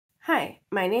Hi,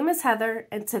 my name is Heather,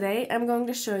 and today I'm going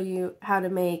to show you how to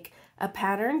make a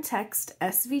pattern text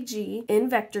SVG in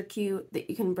VectorQ that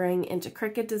you can bring into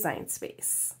Cricut Design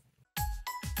Space.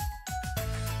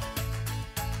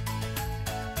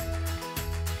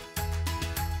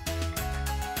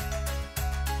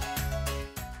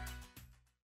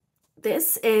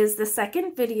 This is the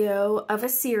second video of a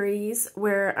series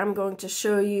where I'm going to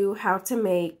show you how to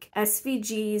make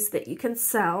SVGs that you can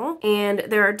sell. And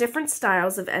there are different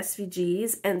styles of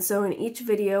SVGs, and so in each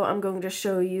video I'm going to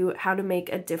show you how to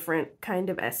make a different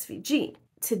kind of SVG.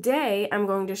 Today, I'm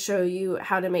going to show you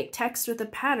how to make text with a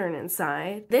pattern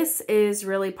inside. This is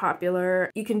really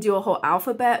popular. You can do a whole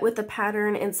alphabet with a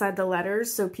pattern inside the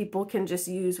letters, so people can just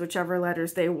use whichever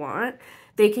letters they want.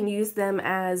 They can use them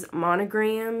as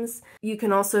monograms. You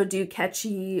can also do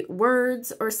catchy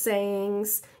words or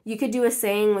sayings. You could do a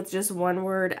saying with just one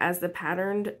word as the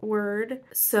patterned word.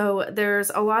 So there's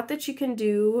a lot that you can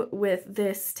do with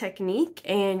this technique,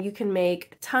 and you can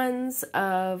make tons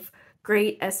of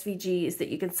great SVGs that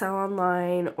you can sell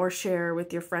online or share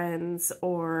with your friends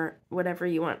or whatever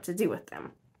you want to do with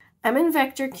them. I'm in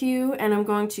VectorQ and I'm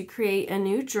going to create a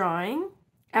new drawing.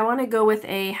 I want to go with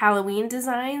a Halloween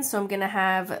design, so I'm going to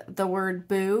have the word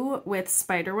boo with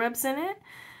spider webs in it.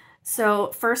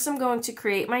 So first I'm going to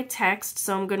create my text,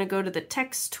 so I'm going to go to the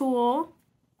text tool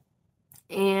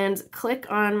and click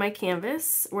on my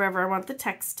canvas wherever I want the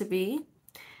text to be.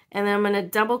 And then I'm going to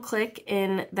double click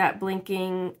in that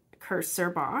blinking cursor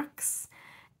box,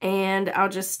 and I'll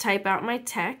just type out my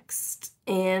text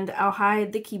and I'll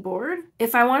hide the keyboard.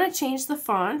 If I want to change the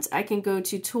font, I can go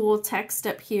to Tool Text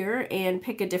up here and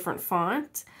pick a different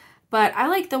font, but I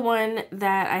like the one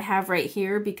that I have right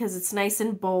here because it's nice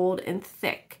and bold and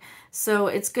thick. So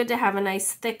it's good to have a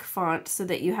nice thick font so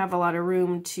that you have a lot of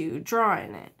room to draw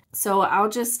in it. So I'll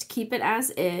just keep it as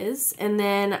is, and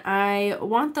then I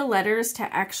want the letters to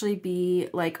actually be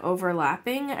like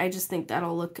overlapping. I just think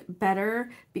that'll look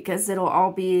better because it'll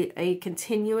all be a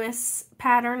continuous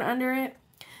pattern under it.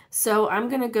 So I'm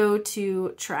going to go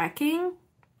to tracking,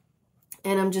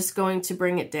 and I'm just going to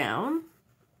bring it down.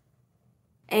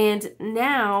 And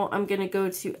now I'm going to go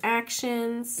to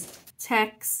actions,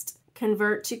 text,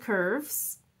 convert to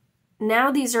curves.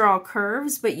 Now these are all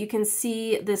curves, but you can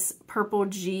see this purple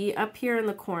G up here in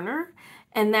the corner,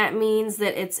 and that means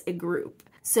that it's a group.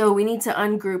 So we need to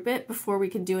ungroup it before we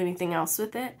can do anything else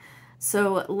with it.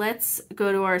 So let's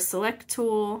go to our select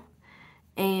tool,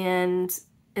 and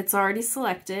it's already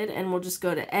selected, and we'll just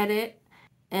go to edit,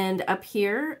 and up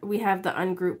here we have the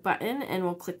ungroup button, and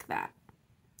we'll click that.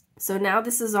 So now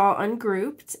this is all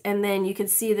ungrouped, and then you can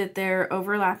see that they're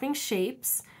overlapping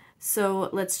shapes. So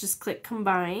let's just click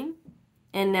combine,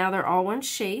 and now they're all one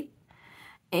shape.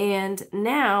 And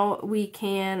now we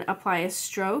can apply a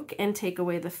stroke and take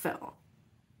away the fill.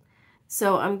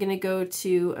 So I'm going to go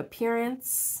to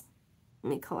appearance.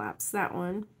 Let me collapse that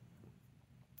one.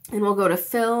 And we'll go to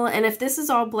fill. And if this is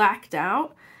all blacked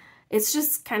out, it's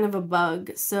just kind of a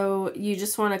bug. So you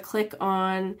just want to click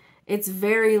on, it's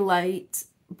very light,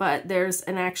 but there's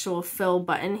an actual fill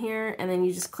button here. And then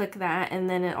you just click that, and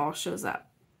then it all shows up.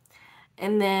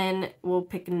 And then we'll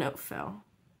pick no fill.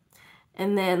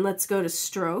 And then let's go to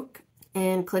stroke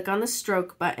and click on the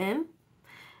stroke button.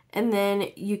 And then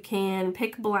you can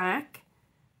pick black,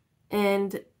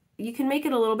 and you can make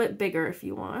it a little bit bigger if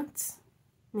you want,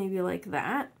 maybe like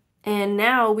that. And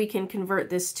now we can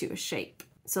convert this to a shape.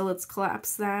 So let's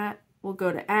collapse that. We'll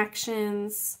go to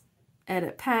actions,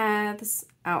 edit paths,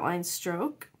 outline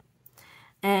stroke.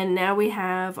 And now we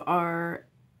have our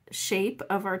shape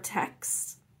of our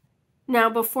text. Now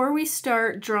before we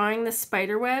start drawing the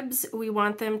spider webs, we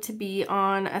want them to be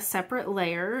on a separate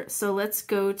layer. So let's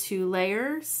go to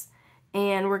layers,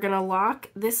 and we're going to lock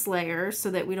this layer so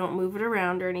that we don't move it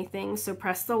around or anything. So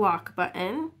press the lock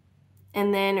button,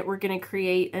 and then we're going to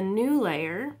create a new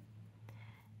layer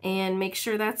and make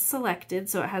sure that's selected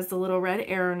so it has the little red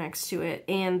arrow next to it,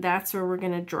 and that's where we're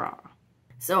going to draw.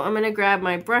 So I'm going to grab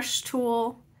my brush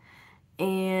tool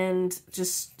and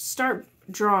just start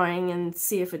drawing and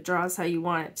see if it draws how you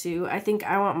want it to. I think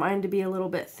I want mine to be a little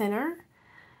bit thinner.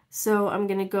 So I'm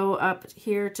going to go up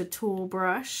here to tool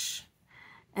brush,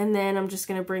 and then I'm just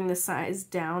going to bring the size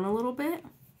down a little bit.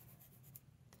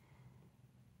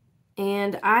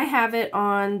 And I have it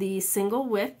on the single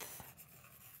width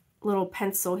little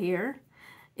pencil here.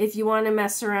 If you want to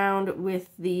mess around with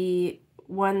the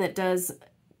one that does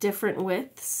different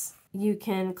widths, you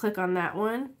can click on that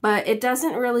one, but it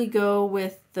doesn't really go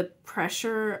with the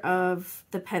pressure of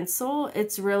the pencil.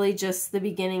 It's really just the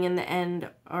beginning and the end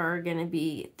are going to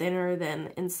be thinner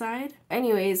than inside.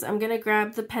 Anyways, I'm going to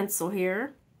grab the pencil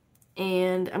here,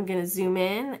 And I'm going to zoom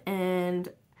in and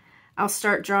I'll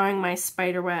start drawing my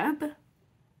spider web.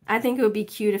 I think it would be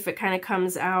cute if it kind of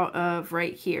comes out of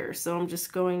right here. So I'm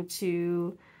just going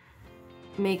to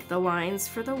make the lines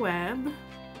for the web.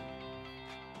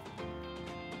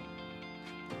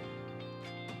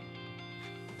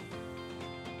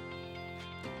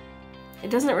 It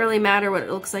doesn't really matter what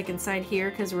it looks like inside here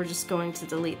because we're just going to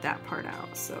delete that part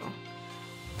out. So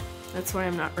that's why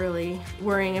I'm not really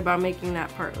worrying about making that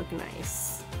part look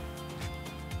nice.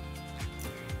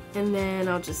 And then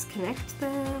I'll just connect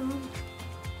them.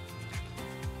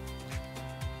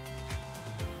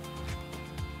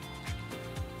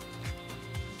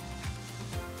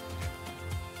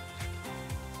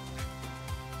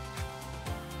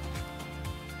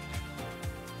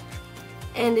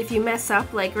 And if you mess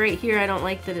up, like right here, I don't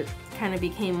like that it kind of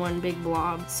became one big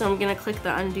blob. So I'm gonna click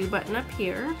the undo button up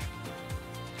here.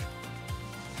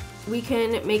 We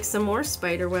can make some more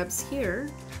spider webs here.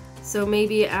 So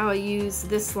maybe I'll use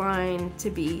this line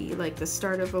to be like the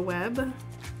start of a web.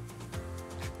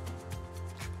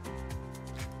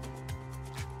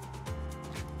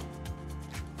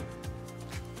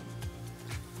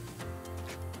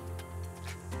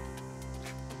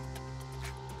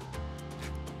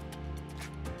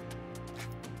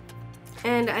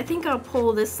 And I think I'll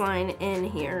pull this line in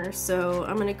here. So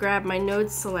I'm gonna grab my node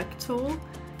select tool.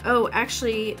 Oh,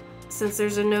 actually, since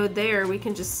there's a node there, we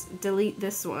can just delete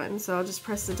this one. So I'll just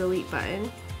press the delete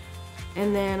button.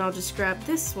 And then I'll just grab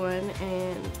this one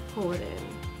and pull it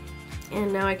in.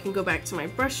 And now I can go back to my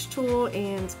brush tool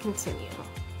and continue.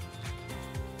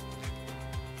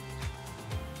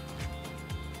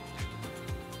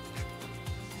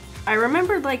 I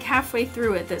remembered like halfway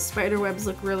through it that spider webs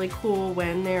look really cool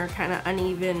when they're kind of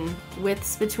uneven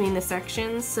widths between the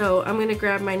sections. So I'm gonna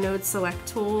grab my node select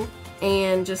tool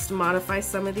and just modify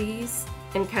some of these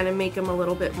and kind of make them a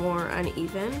little bit more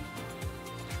uneven.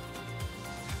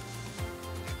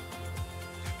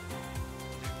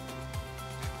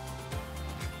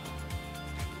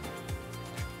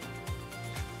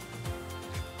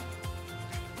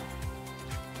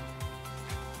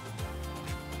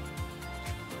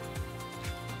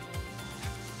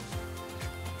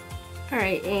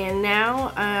 Alright, and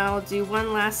now I'll do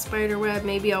one last spider web.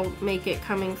 Maybe I'll make it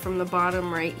coming from the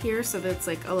bottom right here so that's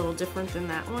like a little different than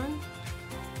that one.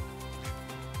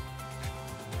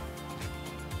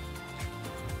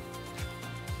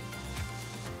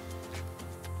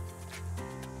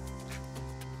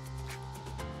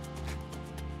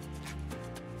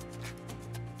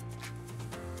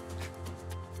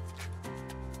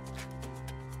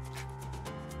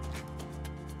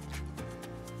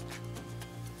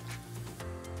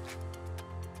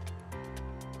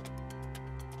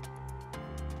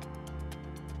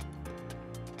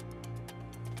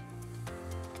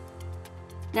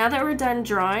 Now that we're done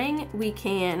drawing, we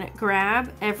can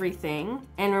grab everything.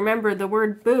 And remember, the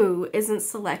word boo isn't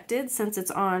selected since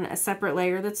it's on a separate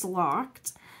layer that's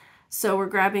locked. So we're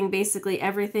grabbing basically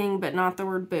everything but not the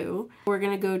word boo. We're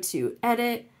gonna go to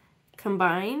Edit,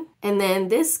 Combine, and then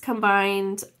this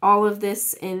combined all of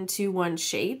this into one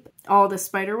shape, all the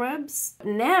spider webs.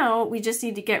 Now we just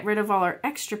need to get rid of all our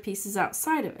extra pieces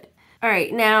outside of it. All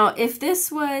right, now if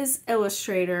this was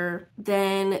Illustrator,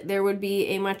 then there would be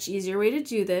a much easier way to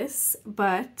do this,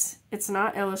 but it's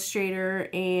not Illustrator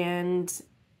and,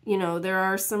 you know, there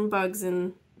are some bugs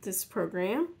in this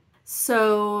program.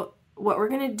 So what we're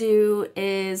gonna do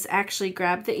is actually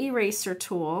grab the eraser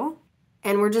tool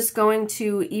and we're just going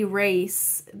to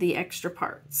erase the extra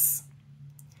parts.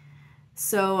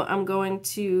 So I'm going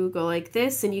to go like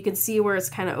this and you can see where it's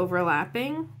kind of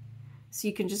overlapping. So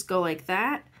you can just go like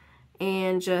that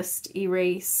and just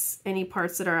erase any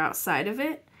parts that are outside of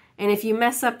it. And if you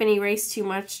mess up and erase too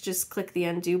much, just click the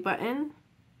undo button.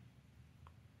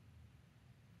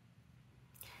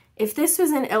 If this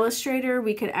was in Illustrator,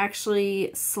 we could actually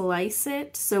slice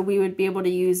it, so we would be able to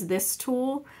use this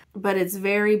tool, but it's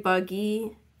very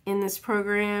buggy in this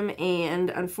program,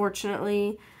 and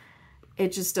unfortunately,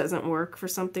 it just doesn't work for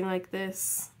something like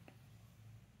this.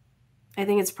 I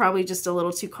think it's probably just a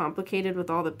little too complicated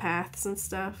with all the paths and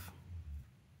stuff.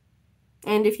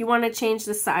 And if you want to change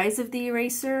the size of the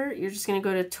eraser, you're just going to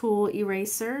go to Tool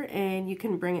Eraser and you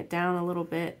can bring it down a little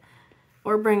bit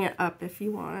or bring it up if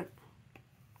you want.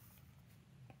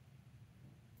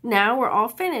 Now we're all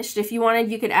finished. If you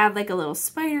wanted, you could add like a little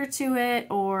spider to it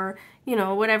or, you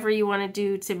know, whatever you want to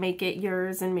do to make it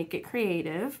yours and make it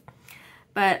creative.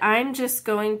 But I'm just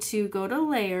going to go to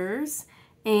Layers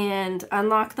and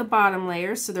unlock the bottom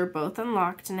layer so they're both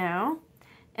unlocked now.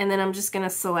 And then I'm just going to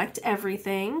select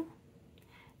everything.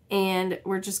 And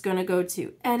we're just going to go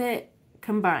to Edit,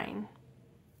 Combine.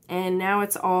 and now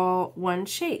it's all one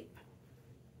shape.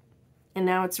 And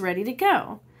now it's ready to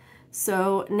go.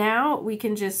 So now we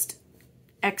can just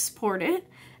export it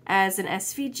as an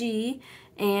SVG,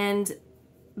 and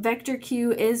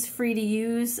VectorQ is free to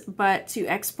use, but to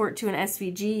export to an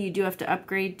SVG, you do have to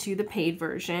upgrade to the paid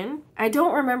version. I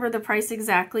don't remember the price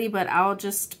exactly, but I'll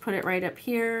just put it right up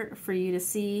here for you to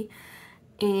see.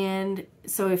 And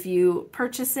so if you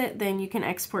purchase it, then you can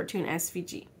export to an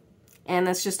SVG. And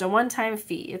that's just a one-time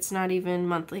fee. It's not even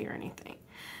monthly or anything.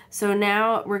 So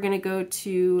now we're going to go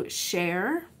to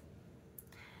Share,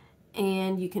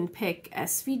 and you can pick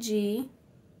SVG,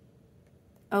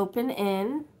 Open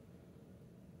In,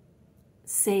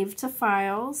 Save to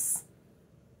Files,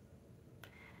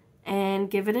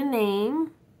 and give it a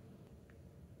name.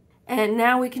 And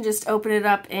now we can just open it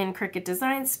up in Cricut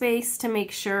Design Space to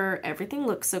make sure everything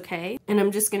looks okay. And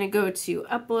I'm just going to go to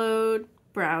Upload,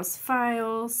 Browse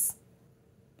Files.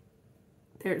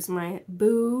 There's my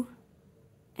boo,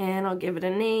 and I'll give it a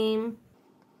name.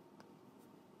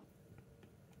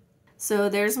 So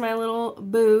there's my little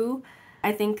boo.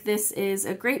 I think this is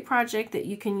a great project that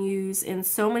you can use in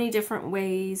so many different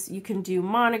ways. You can do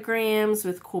monograms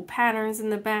with cool patterns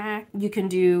in the back. You can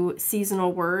do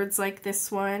seasonal words like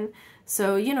this one.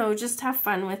 So, you know, just have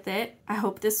fun with it. I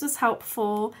hope this was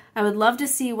helpful. I would love to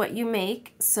see what you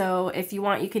make. So if you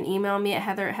want, you can email me at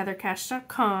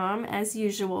heather@heathercash.com as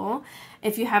usual.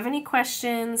 If you have any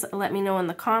questions, let me know in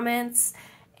the comments.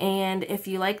 And if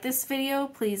you like this video,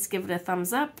 please give it a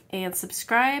thumbs up and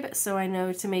subscribe so I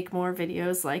know to make more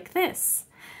videos like this.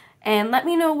 And let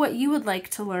me know what you would like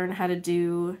to learn how to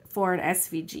do for an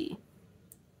SVG.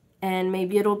 And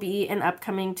maybe it'll be an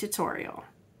upcoming tutorial.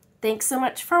 Thanks so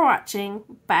much for watching.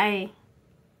 Bye.